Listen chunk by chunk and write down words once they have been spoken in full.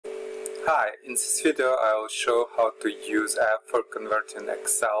Hi, in this video I will show how to use app for converting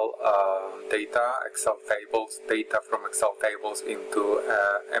Excel Excel tables, data from Excel tables into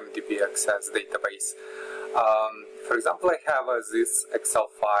MDB Access database. For example, I have this Excel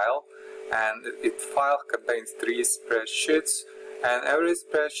file, and its file contains 3 spreadsheets, and every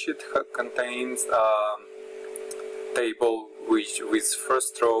spreadsheet contains table with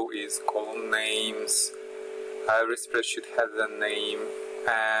first row is column names. Every spreadsheet has a name,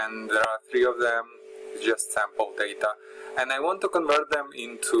 and there are 3 of them, just sample data, and I want to convert them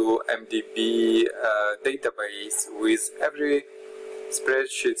into MDB database with every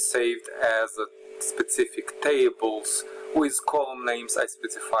spreadsheet saved as a specific tables with column names I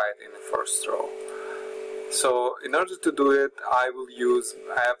specified in the first row. So in order to do it, I will use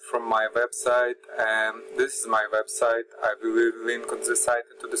app from my website, and this is my website. I will leave a link on this site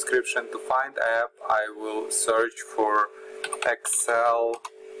in the description. To find app, I will search for Excel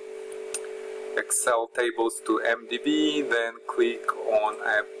tables to MDB, then click on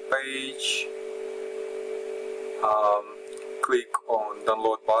a page, click on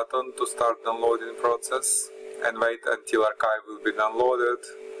download button to start downloading process, and wait until archive will be downloaded.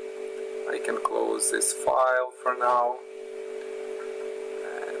 I can close this file for now,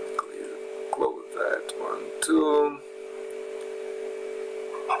 and close that one too,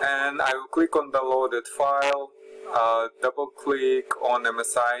 and I will click on downloaded file. Double click on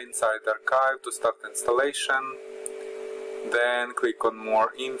MSI inside archive to start installation, then click on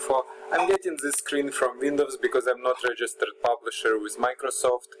more info. I'm getting this screen from Windows because I'm not registered publisher with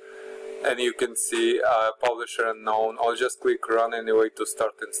Microsoft, and you can see publisher unknown. I'll just click run anyway to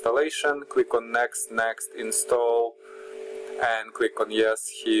start installation, click on next, install, and click on yes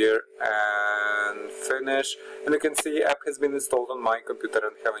here and finish, and you can see app has been installed on my computer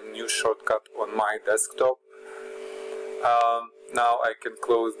and have a new shortcut on my desktop. Now I can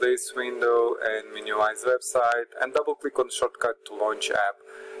close this window and minimize website and double click on shortcut to launch app.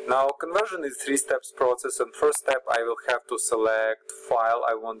 Now conversion is 3 steps process, and first step I will have to select file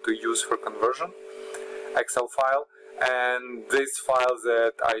I want to use for conversion, Excel file, and this file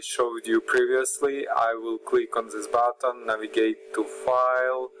that I showed you previously, I will click on this button, navigate to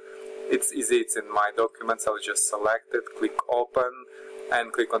file. It's easy, it's in my documents. I'll just select it, click open,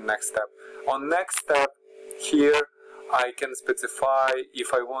 and click on next step. On next step here I can specify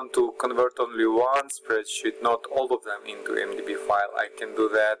if I want to convert only one spreadsheet, not all of them, into MDB file. I can do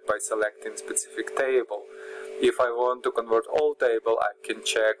that by selecting specific table. If I want to convert all table, I can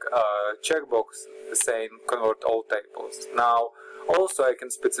check checkbox saying convert all tables. Now also I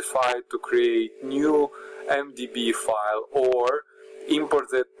can specify to create new MDB file or import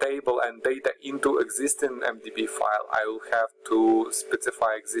the table and data into existing MDB file. I will have to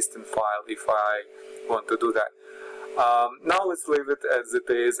specify existing file if I want to do that. Now let's leave it as it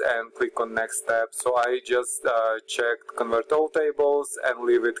is and click on next step. So I just checked convert all tables and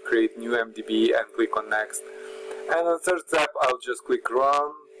leave it, create new MDB, and click on next. And on third step I'll just click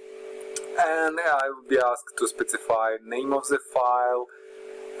run, and I will be asked to specify name of the file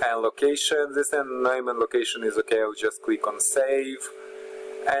and location. This name and location is okay. I'll just click on save,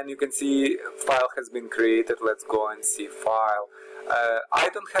 and you can see file has been created. Let's go and see file. I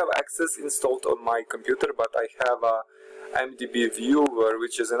don't have Access installed on my computer, but I have a MDB viewer,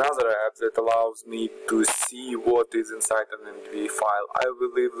 which is another app that allows me to see what is inside an MDB file. I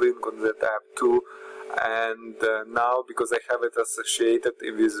will leave link on that app too, and now because I have it associated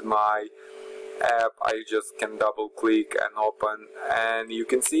with my app, I just can double click and open, and you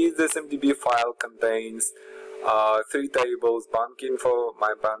can see this MDB file contains 3 tables: bank info,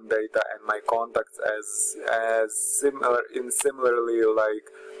 my bank data, and my contacts, similarly like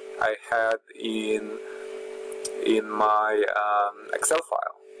I had in my Excel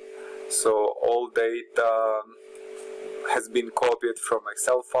file. So all data has been copied from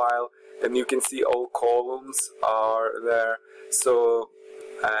Excel file, and you can see all columns are there. So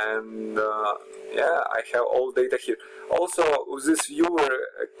yeah, I have all data here. Also, this viewer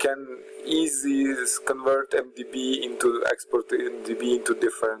can easily convert MDB into export MDB into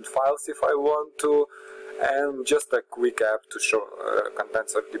different files if I want to, and just a quick app to show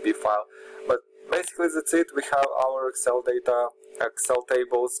contents of MDB file. But basically that's it. We have our Excel data, Excel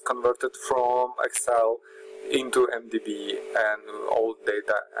tables converted from Excel into MDB, and all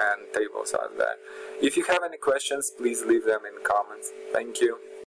data and tables are there. If you have any questions, please leave them in comments. Thank you.